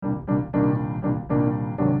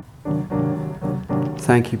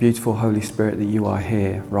Thank you, beautiful Holy Spirit, that you are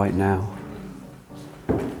here right now.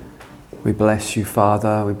 We bless you,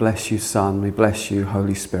 Father. We bless you, Son. We bless you,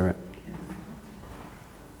 Holy Spirit.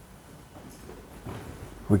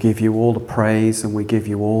 We give you all the praise and we give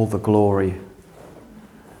you all the glory.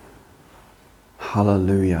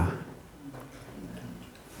 Hallelujah.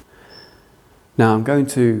 Now I'm going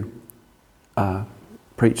to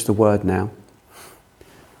preach the word now,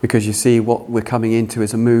 because you see what we're coming into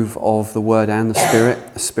is a move of the word and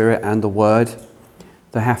the spirit and the word.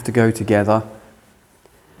 They have to go together.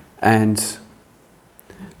 And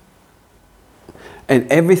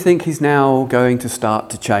everything is now going to start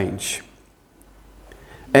to change.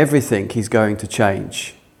 Everything is going to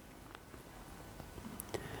change.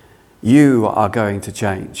 You are going to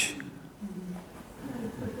change.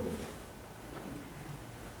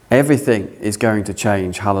 Everything is going to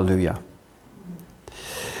change. Hallelujah.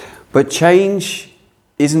 But change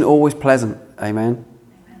isn't always pleasant. Amen.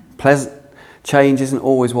 Change isn't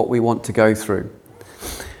always what we want to go through.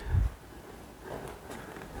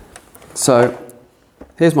 So,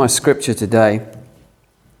 here's my scripture today.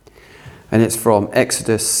 And it's from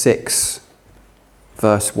Exodus 6,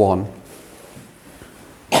 verse 1.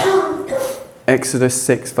 Exodus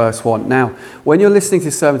 6, verse 1. Now, when you're listening to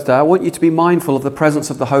this sermon today, I want you to be mindful of the presence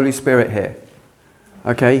of the Holy Spirit here.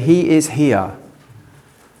 Okay, He is here.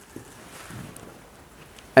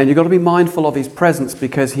 And you've got to be mindful of His presence,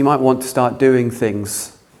 because He might want to start doing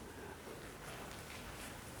things.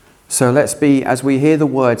 So let's be, as we hear the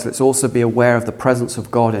words, let's also be aware of the presence of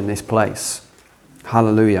God in this place.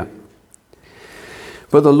 Hallelujah.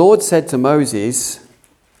 But the Lord said to Moses,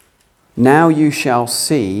 "Now you shall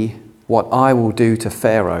see what I will do to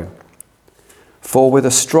Pharaoh. For with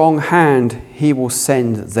a strong hand he will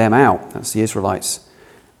send them out," that's the Israelites,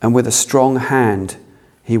 "and with a strong hand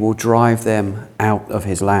he will drive them out of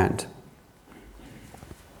his land."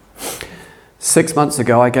 6 months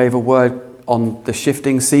ago, I gave a word on the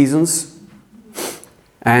shifting seasons,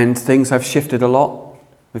 and things have shifted a lot.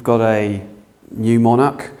 We've got a new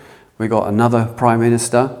monarch. We've got another prime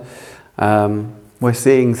minister. We're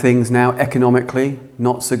seeing things now economically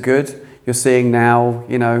not so good. You're seeing now,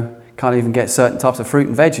 can't even get certain types of fruit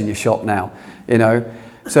and veg in your shop now,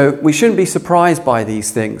 So we shouldn't be surprised by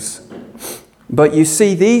these things. But you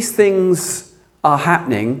see, these things are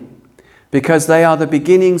happening because they are the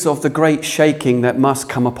beginnings of the great shaking that must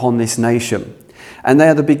come upon this nation. And they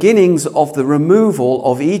are the beginnings of the removal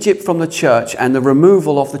of Egypt from the church and the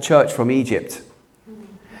removal of the church from Egypt.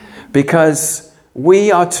 Because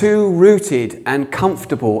we are too rooted and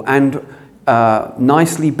comfortable and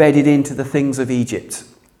nicely bedded into the things of Egypt.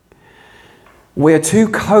 We're too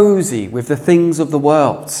cozy with the things of the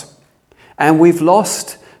world. And we've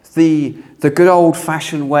lost the good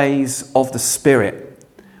old-fashioned ways of the Spirit.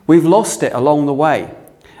 We've lost it along the way.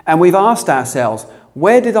 And we've asked ourselves,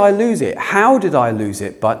 where did I lose it? How did I lose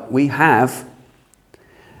it? But we have.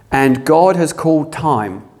 And God has called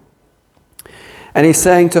time. And He's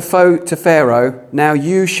saying to Pharaoh, "Now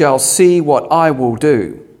you shall see what I will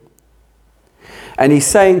do." And He's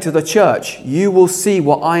saying to the church, "You will see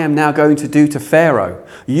what I am now going to do to Pharaoh.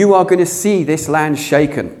 You are going to see this land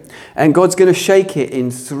shaken." And God's going to shake it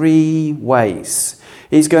in 3 ways.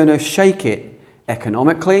 He's going to shake it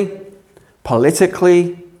economically,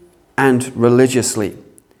 politically, and religiously.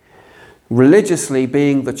 Religiously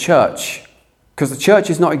being the church, because the church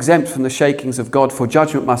is not exempt from the shakings of God, for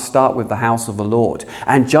judgment must start with the house of the Lord,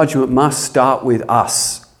 and judgment must start with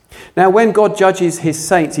us. Now, when God judges His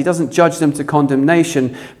saints, He doesn't judge them to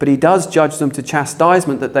condemnation, but He does judge them to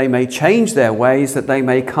chastisement, that they may change their ways, that they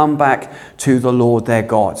may come back to the Lord their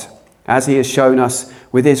God, as He has shown us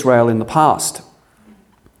with Israel in the past.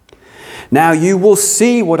 "Now you will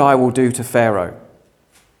see what I will do to Pharaoh.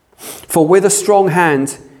 For with a strong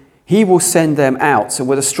hand he will send them out. So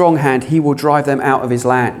with a strong hand he will drive them out of his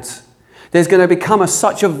land." There's going to become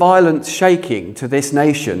such a violent shaking to this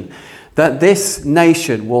nation that this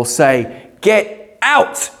nation will say, "Get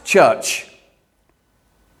out, church.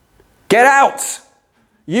 Get out.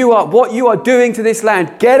 What you are doing to this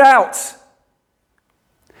land, get out."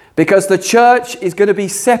 Because the church is going to be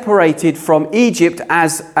separated from Egypt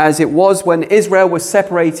as it was when Israel was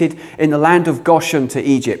separated in the land of Goshen to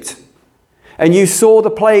Egypt. And you saw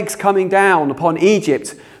the plagues coming down upon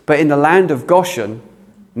Egypt, but in the land of Goshen,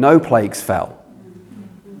 no plagues fell.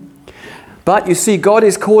 But you see, God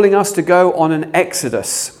is calling us to go on an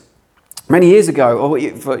exodus. Many years ago,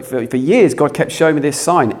 for years, God kept showing me this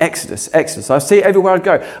sign, Exodus, Exodus. I see it everywhere I'd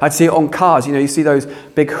go. I'd see it on cars. You see those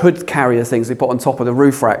big hood carrier things they put on top of the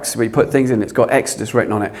roof racks where you put things in. It's got Exodus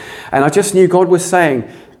written on it. And I just knew God was saying,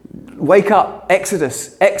 wake up,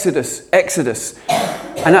 Exodus, Exodus, Exodus.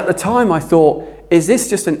 And at the time I thought, is this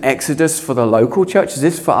just an exodus for the local church? Is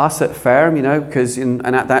this for us at Fareham, because and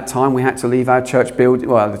at that time we had to leave our church building,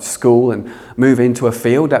 the school, and move into a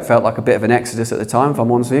field. That felt like a bit of an exodus at the time, if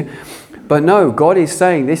I'm honest with you. But no, God is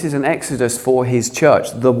saying this is an exodus for his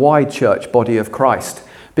church, the wide church body of Christ.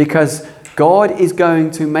 Because God is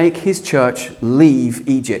going to make his church leave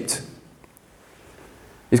Egypt.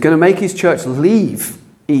 He's going to make his church leave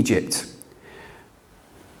Egypt.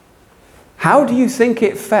 How do you think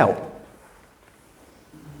it felt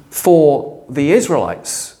for the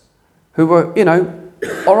Israelites who were,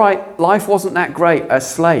 all right, life wasn't that great as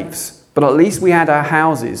slaves, but at least we had our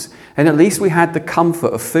houses, and at least we had the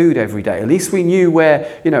comfort of food every day. At least we knew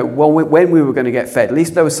where, when we were going to get fed. At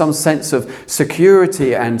least there was some sense of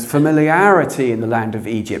security and familiarity in the land of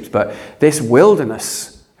Egypt. But this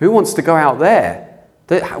wilderness, who wants to go out there?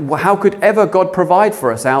 How could ever God provide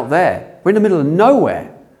for us out there? We're in the middle of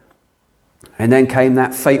nowhere. And then came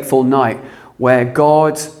that fateful night where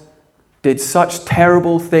God did such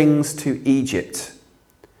terrible things to Egypt.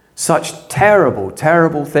 Such terrible,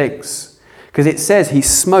 terrible things. Because it says he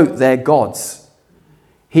smote their gods.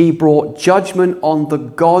 He brought judgment on the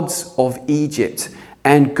gods of Egypt.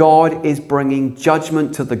 And God is bringing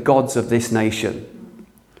judgment to the gods of this nation.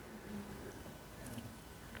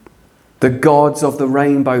 The gods of the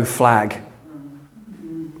rainbow flag.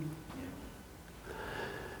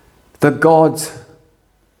 The gods,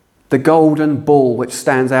 the golden bull which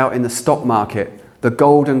stands out in the stock market, the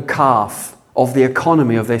golden calf of the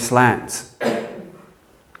economy of this land.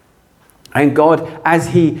 And God, as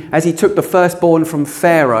he took the firstborn from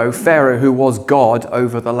Pharaoh who was God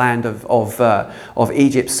over the land of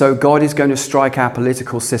Egypt, so God is going to strike our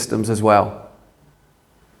political systems as well.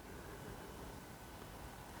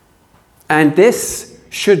 And this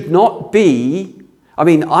should not be.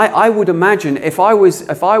 I would imagine if I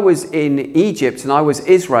was in Egypt and I was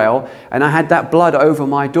Israel and I had that blood over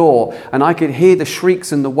my door and I could hear the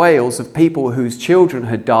shrieks and the wails of people whose children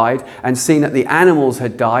had died and seen that the animals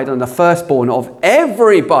had died and the firstborn of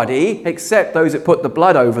everybody except those that put the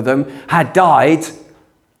blood over them had died,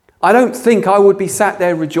 I don't think I would be sat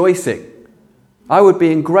there rejoicing. I would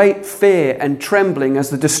be in great fear and trembling as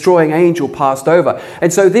the destroying angel passed over.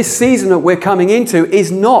 And so this season that we're coming into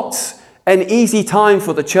is not an easy time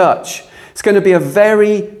for the church. It's going to be a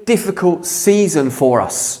very difficult season for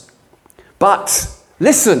us. But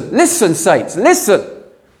listen, saints, listen.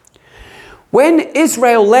 When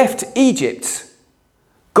Israel left Egypt,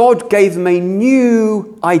 God gave them a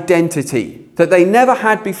new identity that they never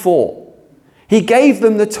had before. He gave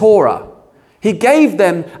them the Torah. He gave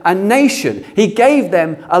them a nation. He gave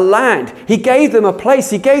them a land. He gave them a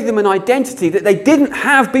place. He gave them an identity that they didn't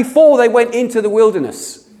have before they went into the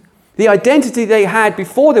wilderness. The identity they had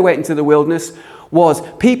before they went into the wilderness was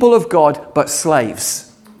people of God, but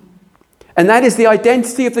slaves. And that is the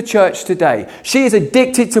identity of the church today. She is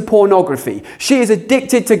addicted to pornography. She is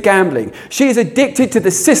addicted to gambling. She is addicted to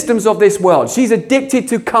the systems of this world. She's addicted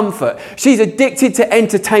to comfort. She's addicted to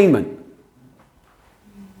entertainment.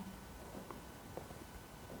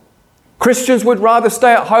 Christians would rather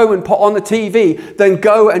stay at home and put on the TV than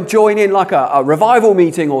go and join in like a revival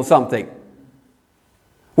meeting or something.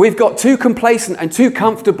 We've got too complacent and too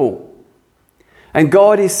comfortable. And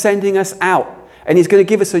God is sending us out. And he's going to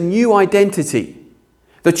give us a new identity.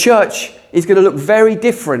 The church is going to look very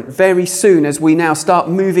different very soon as we now start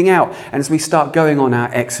moving out and as we start going on our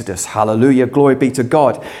exodus. Hallelujah. Glory be to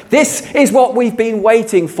God. This is what we've been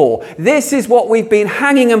waiting for. This is what we've been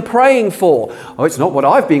hanging and praying for. Oh, it's not what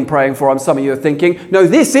I've been praying for, some of you are thinking. No,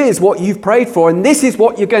 this is what you've prayed for and this is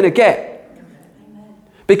what you're going to get.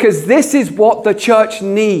 Because this is what the church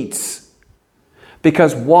needs.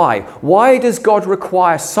 Because why? Why does God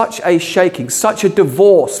require such a shaking, such a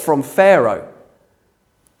divorce from Pharaoh?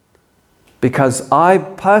 Because I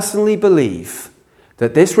personally believe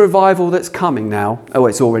that this revival that's coming now,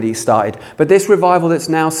 it's already started, but this revival that's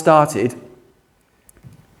now started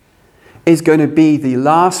is going to be the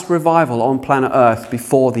last revival on planet Earth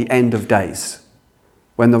before the end of days,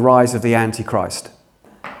 when the rise of the Antichrist.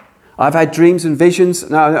 I've had dreams and visions.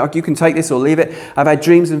 Now, you can take this or leave it. I've had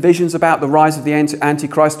dreams and visions about the rise of the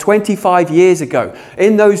Antichrist 25 years ago.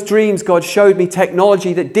 In those dreams, God showed me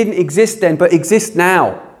technology that didn't exist then, but exists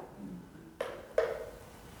now.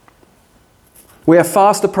 We are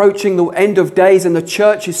fast approaching the end of days, and the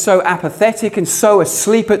church is so apathetic and so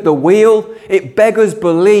asleep at the wheel, it beggars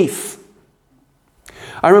belief.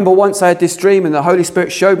 I remember once I had this dream and the Holy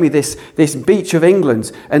Spirit showed me this beach of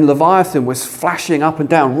England, and Leviathan was flashing up and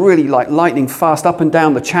down, really like lightning fast up and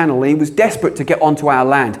down the channel. And he was desperate to get onto our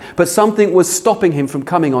land, but something was stopping him from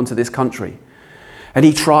coming onto this country. And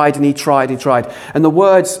he tried and he tried and he tried. And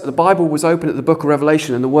the Bible was open at the book of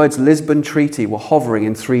Revelation, and the words Lisbon Treaty were hovering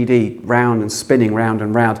in 3D, round and spinning round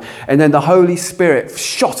and round. And then the Holy Spirit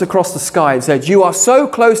shot across the sky and said, "You are so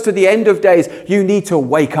close to the end of days, you need to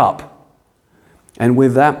wake up." And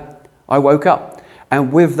with that, I woke up.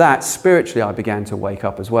 And with that, spiritually, I began to wake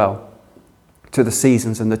up as well to the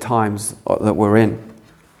seasons and the times that we're in.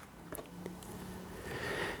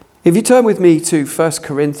 If you turn with me to 1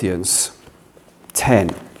 Corinthians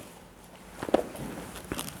 10.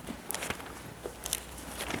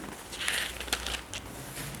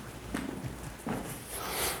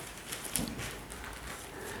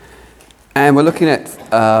 And we're looking at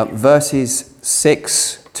verses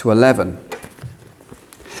 6 to 11.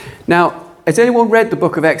 Now, has anyone read the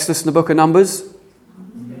book of Exodus and the book of Numbers?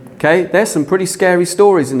 Okay, there's some pretty scary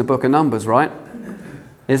stories in the book of Numbers, right?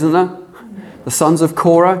 Isn't there? The sons of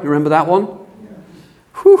Korah, you remember that one?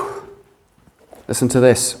 Whew. Listen to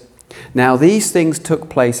this. Now these things took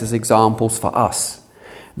place as examples for us,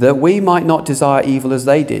 that we might not desire evil as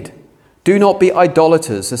they did. Do not be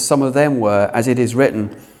idolaters as some of them were, as it is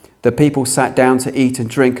written, the people sat down to eat and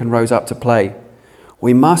drink and rose up to play.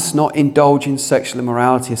 We must not indulge in sexual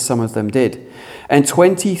immorality as some of them did. And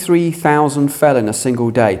 23,000 fell in a single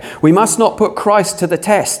day. We must not put Christ to the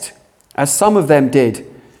test, as some of them did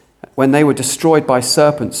when they were destroyed by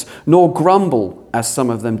serpents, nor grumble as some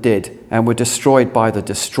of them did and were destroyed by the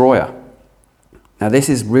destroyer. Now this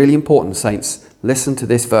is really important, saints. Listen to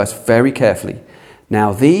this verse very carefully.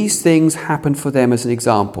 Now these things happened for them as an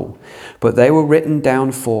example, but they were written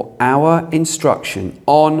down for our instruction,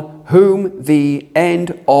 on whom the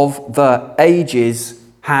end of the ages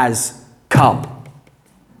has come.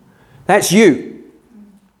 That's you.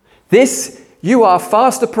 You are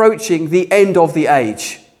fast approaching the end of the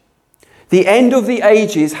age. The end of the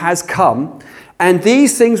ages has come, and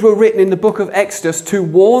these things were written in the book of Exodus to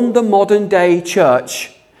warn the modern day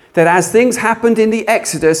church that as things happened in the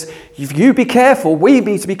Exodus, if you be careful, we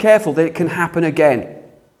need to be careful that it can happen again.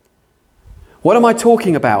 What am I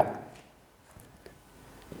talking about?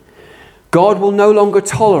 God will no longer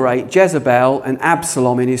tolerate Jezebel and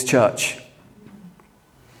Absalom in his church.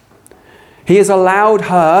 He has allowed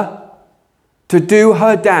her to do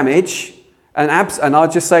her damage. And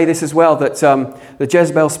I'll just say this as well, that the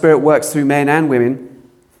Jezebel spirit works through men and women.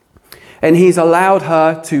 And he's allowed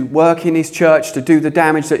her to work in his church to do the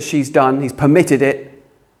damage that she's done. He's permitted it.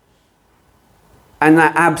 And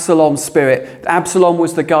that Absalom spirit. Absalom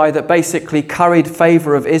was the guy that basically curried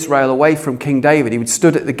favour of Israel away from King David. He would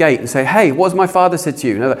stood at the gate and say, "Hey, what has my father said to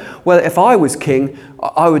you?" "Well, if I was king,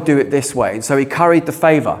 I would do it this way." And so he curried the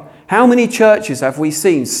favour. How many churches have we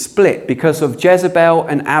seen split because of Jezebel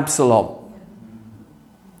and Absalom?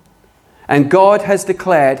 And God has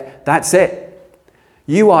declared, that's it.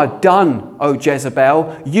 You are done, O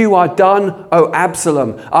Jezebel. You are done, O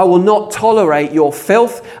Absalom. I will not tolerate your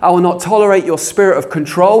filth. I will not tolerate your spirit of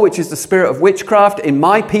control, which is the spirit of witchcraft, in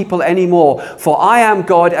my people anymore. For I am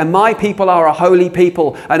God, and my people are a holy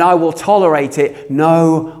people, and I will tolerate it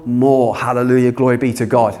no more. Hallelujah, glory be to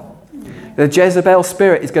God. The Jezebel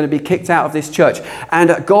spirit is going to be kicked out of this church.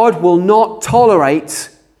 And God will not tolerate.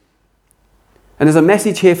 And there's a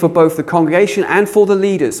message here for both the congregation and for the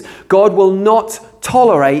leaders. God will not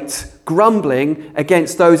tolerate grumbling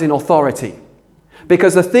against those in authority.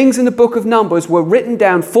 Because the things in the book of Numbers were written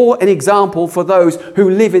down for an example for those who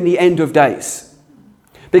live in the end of days.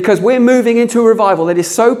 Because we're moving into a revival that is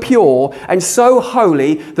so pure and so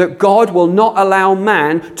holy that God will not allow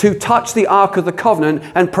man to touch the Ark of the Covenant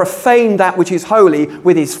and profane that which is holy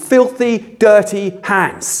with his filthy, dirty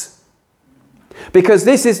hands. Because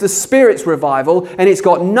this is the Spirit's revival, and it's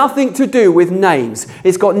got nothing to do with names.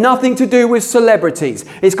 It's got nothing to do with celebrities.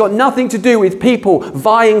 It's got nothing to do with people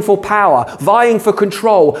vying for power, vying for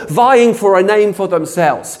control, vying for a name for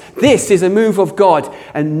themselves. This is a move of God,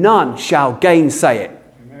 and none shall gainsay it.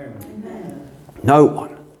 Amen. No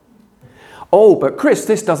one. Oh, but Chris,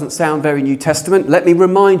 this doesn't sound very New Testament. Let me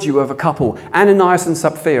remind you of a couple, Ananias and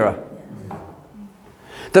Sapphira.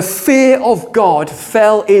 The fear of God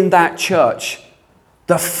fell in that church.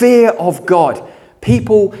 The fear of God.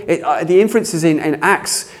 People, the inferences in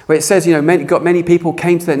Acts, where it says, many people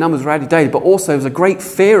came to their numbers were added daily, but also there was a great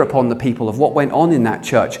fear upon the people of what went on in that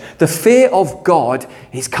church. The fear of God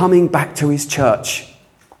is coming back to his church.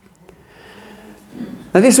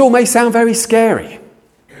 Now this all may sound very scary.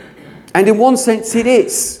 And in one sense it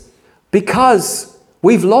is, because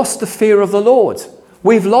we've lost the fear of the Lord.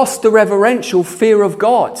 We've lost the reverential fear of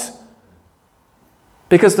God.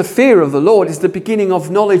 Because the fear of the Lord is the beginning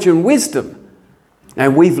of knowledge and wisdom.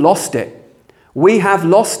 And we've lost it. We have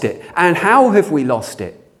lost it. And how have we lost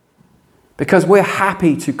it? Because we're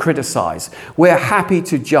happy to criticize. We're happy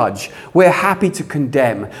to judge. We're happy to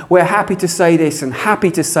condemn. We're happy to say this and happy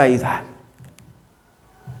to say that.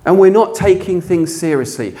 And we're not taking things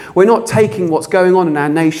seriously. We're not taking what's going on in our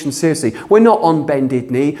nation seriously. We're not on bended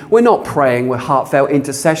knee. We're not praying with heartfelt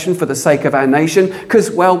intercession for the sake of our nation. Because,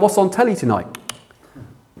 well, what's on telly tonight?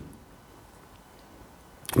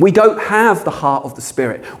 We don't have the heart of the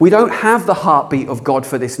Spirit. We don't have the heartbeat of God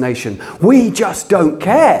for this nation. We just don't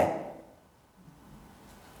care.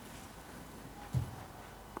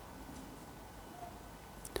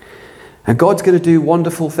 And God's going to do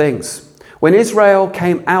wonderful things. When Israel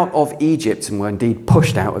came out of Egypt, and were indeed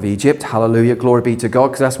pushed out of Egypt, hallelujah, glory be to God,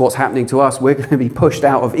 because that's what's happening to us. We're going to be pushed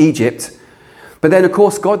out of Egypt. But then, of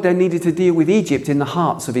course, God then needed to deal with Egypt in the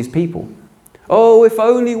hearts of his people. Oh, if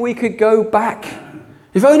only we could go back.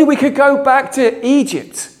 If only we could go back to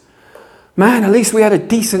Egypt. Man, at least we had a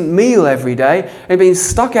decent meal every day. And being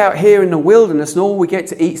stuck out here in the wilderness, and all we get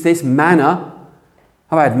to eat is this manna.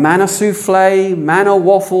 I've had manna souffle, manna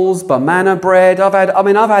waffles, banana bread. I've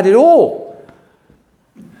had it all.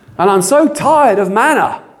 And I'm so tired of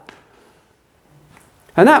manna.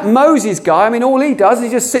 And that Moses guy, all he does is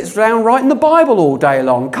he just sits down writing the Bible all day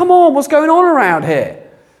long. Come on, what's going on around here?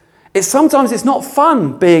 Sometimes it's not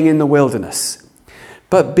fun being in the wilderness.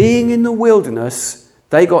 But being in the wilderness,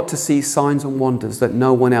 they got to see signs and wonders that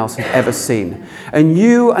no one else had ever seen. And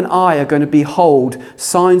you and I are going to behold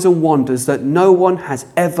signs and wonders that no one has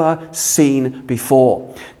ever seen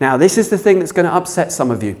before. Now, this is the thing that's going to upset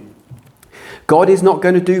some of you. God is not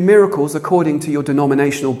going to do miracles according to your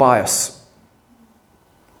denominational bias.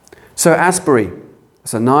 So Asbury,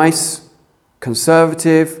 it's a nice,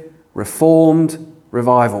 conservative, reformed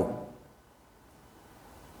revival.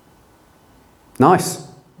 Nice.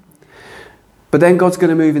 But then God's going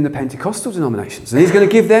to move in the Pentecostal denominations. And he's going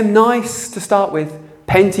to give them nice, to start with,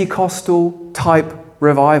 Pentecostal type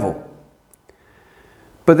revival.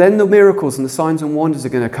 But then the miracles and the signs and wonders are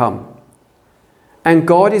going to come. And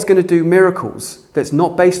God is going to do miracles that's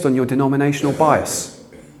not based on your denominational bias.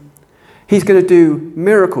 He's going to do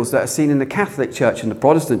miracles that are seen in the Catholic Church and the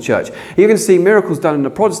Protestant Church. You're going to see miracles done in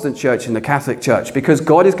the Protestant Church and the Catholic Church, because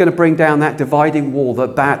God is going to bring down that dividing wall,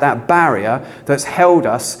 that barrier that's held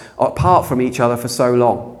us apart from each other for so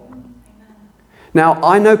long. Now,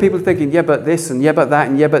 I know people are thinking, yeah, but this, and yeah, but that,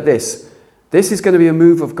 and yeah, but this. This is going to be a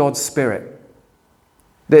move of God's Spirit.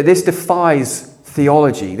 This defies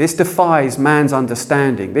theology. This defies man's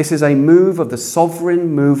understanding. This is a move of the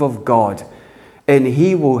sovereign move of God. And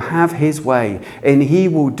he will have his way, and he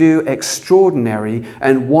will do extraordinary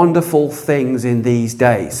and wonderful things in these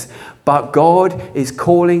days. But God is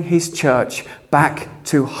calling his church back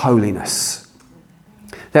to holiness.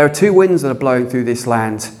 There are two winds that are blowing through this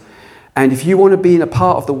land. And if you want to be in a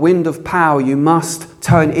part of the wind of power, you must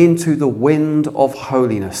turn into the wind of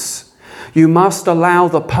holiness. You must allow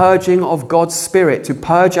the purging of God's Spirit to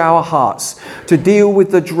purge our hearts, to deal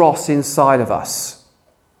with the dross inside of us.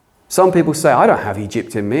 Some people say, I don't have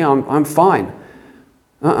Egypt in me, I'm fine.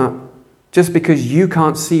 Just because you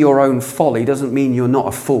can't see your own folly doesn't mean you're not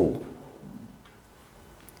a fool.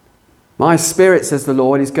 My Spirit, says the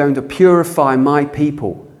Lord, is going to purify my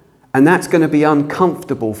people. And that's going to be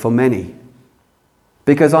uncomfortable for many.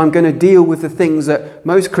 Because I'm going to deal with the things that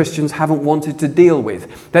most Christians haven't wanted to deal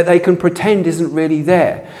with. That they can pretend isn't really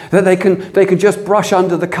there. That they can just brush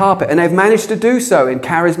under the carpet. And they've managed to do so in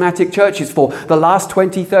charismatic churches for the last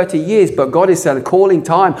 20, 30 years. But God is saying, I'm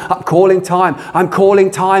calling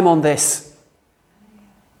time on this.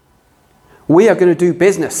 We are going to do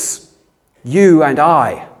business. You and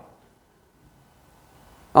I.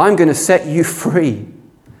 I'm going to set you free.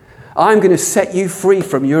 I'm going to set you free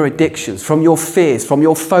from your addictions, from your fears, from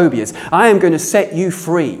your phobias. I am going to set you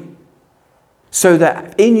free so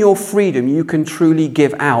that in your freedom you can truly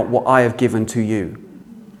give out what I have given to you.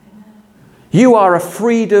 You are a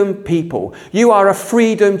freedom people. You are a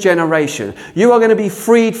freedom generation. You are going to be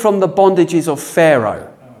freed from the bondages of Pharaoh.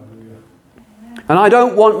 And I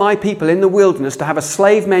don't want my people in the wilderness to have a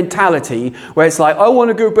slave mentality where it's like, I want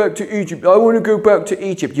to go back to Egypt. I want to go back to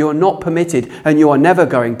Egypt. You are not permitted, and you are never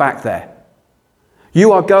going back there.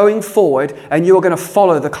 You are going forward, and you are going to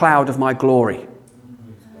follow the cloud of my glory.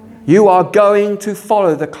 You are going to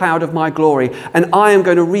follow the cloud of my glory, and I am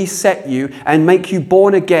going to reset you and make you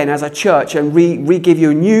born again as a church and re-give you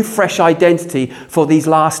a new, fresh identity for these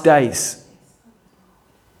last days.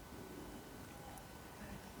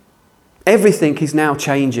 Everything is now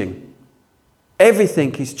changing.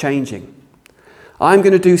 Everything is changing. I'm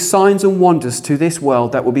going to do signs and wonders to this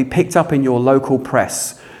world that will be picked up in your local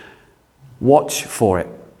press. Watch for it.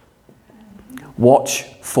 Watch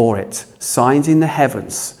for it. Signs in the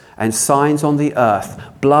heavens and signs on the earth.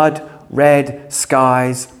 Blood, red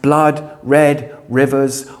skies, blood, red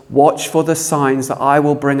rivers. Watch for the signs that I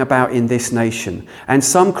will bring about in this nation. And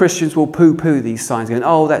some Christians will poo-poo these signs, going,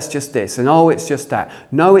 oh, that's just this, and oh, it's just that.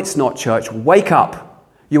 No, it's not, church. Wake up.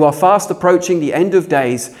 You are fast approaching the end of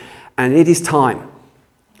days, and it is time.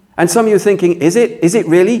 And some of you are thinking, is it? Is it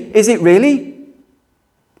really? Is it really?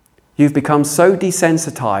 You've become so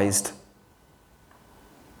desensitized,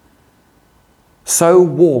 so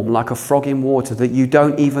warm like a frog in water that you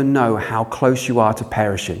don't even know how close you are to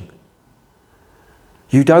perishing.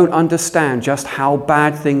 You don't understand just how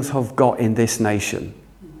bad things have got in this nation.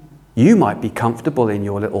 You might be comfortable in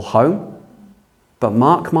your little home, but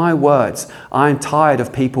mark my words, I'm tired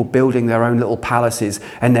of people building their own little palaces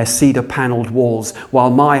and their cedar panelled walls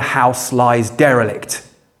while my house lies derelict.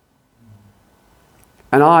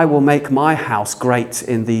 And I will make my house great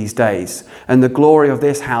in these days. And the glory of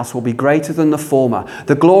this house will be greater than the former.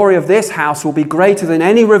 The glory of this house will be greater than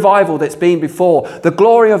any revival that's been before. The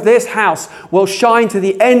glory of this house will shine to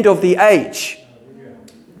the end of the age.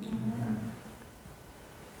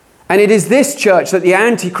 And it is this church that the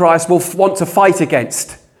Antichrist will want to fight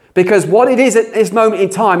against. Because what it is at this moment in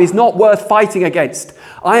time is not worth fighting against.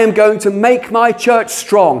 I am going to make my church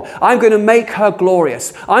strong. I'm going to make her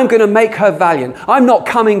glorious. I'm going to make her valiant. I'm not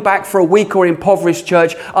coming back for a weak or impoverished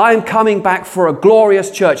church. I'm coming back for a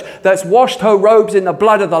glorious church that's washed her robes in the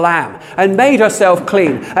blood of the Lamb and made herself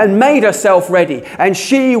clean and made herself ready. And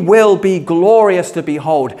she will be glorious to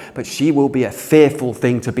behold, but she will be a fearful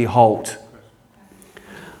thing to behold.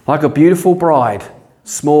 Like a beautiful bride,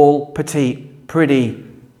 small, petite, pretty,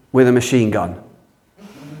 with a machine gun.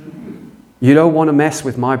 You don't want to mess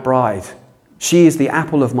with my bride. She is the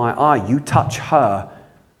apple of my eye. You touch her,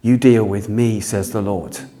 you deal with me, says the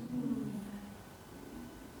Lord.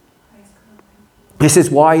 This is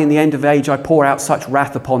why in the end of age I pour out such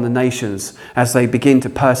wrath upon the nations as they begin to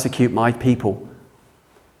persecute my people.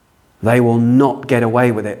 They will not get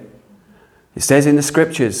away with it. It says in the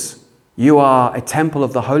scriptures, you are a temple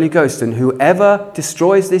of the Holy Ghost, and whoever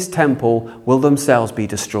destroys this temple will themselves be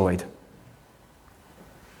destroyed.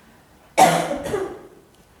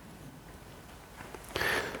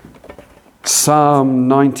 Psalm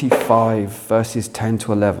 95, verses 10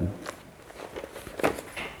 to 11.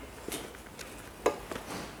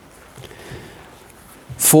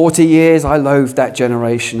 "40 years I loathed that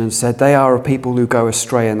generation and said, they are a people who go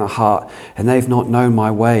astray in the heart, and they've not known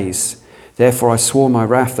my ways. Therefore I swore my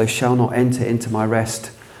wrath, they shall not enter into my rest."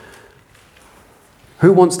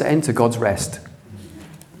 Who wants to enter God's rest?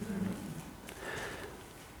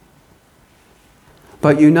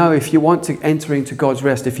 But you know, if you want to enter into God's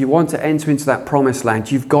rest, if you want to enter into that promised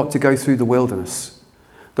land, you've got to go through the wilderness.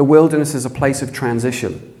 The wilderness is a place of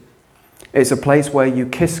transition. It's a place where you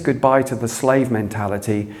kiss goodbye to the slave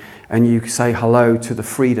mentality and you say hello to the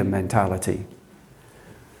freedom mentality.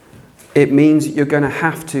 It means you're going to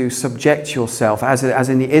have to subject yourself, as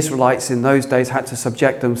in the Israelites in those days had to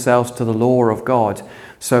subject themselves to the law of God.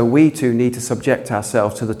 So we too need to subject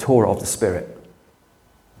ourselves to the Torah of the Spirit.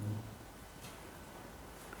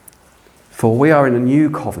 For we are in a new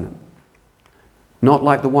covenant, not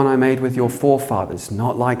like the one I made with your forefathers,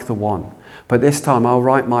 not like the one. But this time I'll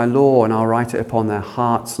write my law and I'll write it upon their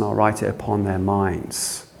hearts and I'll write it upon their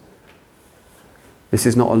minds. This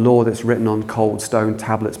is not a law that's written on cold stone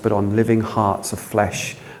tablets, but on living hearts of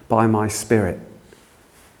flesh by my Spirit.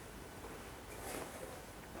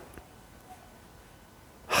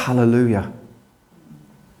 Hallelujah.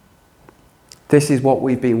 This is what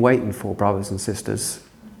we've been waiting for, brothers and sisters.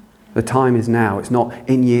 The time is now. It's not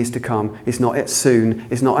in years to come. It's not at soon.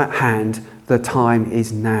 It's not at hand. The time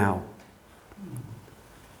is now.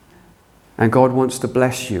 And God wants to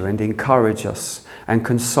bless you and encourage us and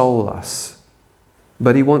console us.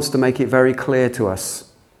 But he wants to make it very clear to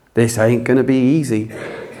us, this ain't going to be easy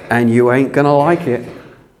and you ain't going to like it,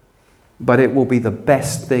 but it will be the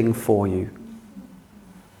best thing for you.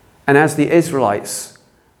 And as the Israelites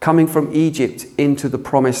coming from Egypt into the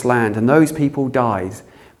promised land, and those people died,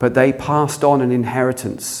 but they passed on an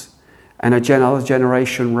inheritance, and another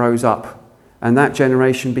generation rose up, and that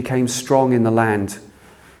generation became strong in the land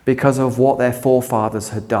because of what their forefathers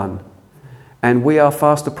had done. And we are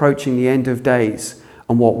fast approaching the end of days.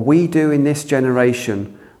 And what we do in this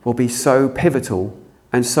generation will be so pivotal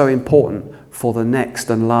and so important for the next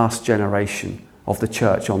and last generation of the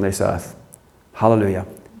church on this earth. Hallelujah.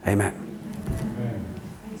 Amen.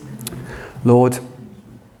 Lord,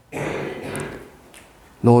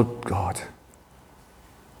 Lord God,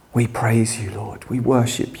 we praise you, Lord. We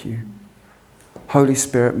worship you. Holy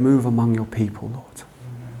Spirit, move among your people, Lord.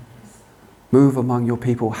 Move among your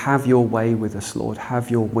people. Have your way with us, Lord.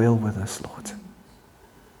 Have your will with us, Lord.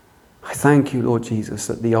 I thank you, Lord Jesus,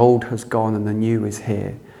 that the old has gone and the new is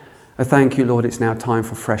here. I thank you, Lord, it's now time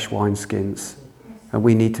for fresh wineskins. And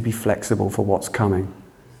we need to be flexible for what's coming,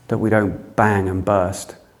 that we don't bang and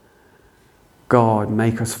burst. God,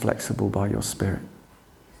 make us flexible by your Spirit.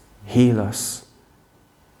 Heal us.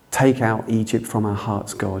 Take out Egypt from our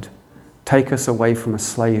hearts, God. Take us away from a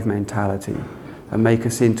slave mentality and make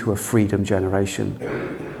us into a freedom generation.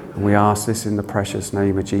 And we ask this in the precious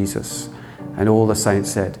name of Jesus. And all the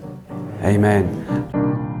saints said, Amen.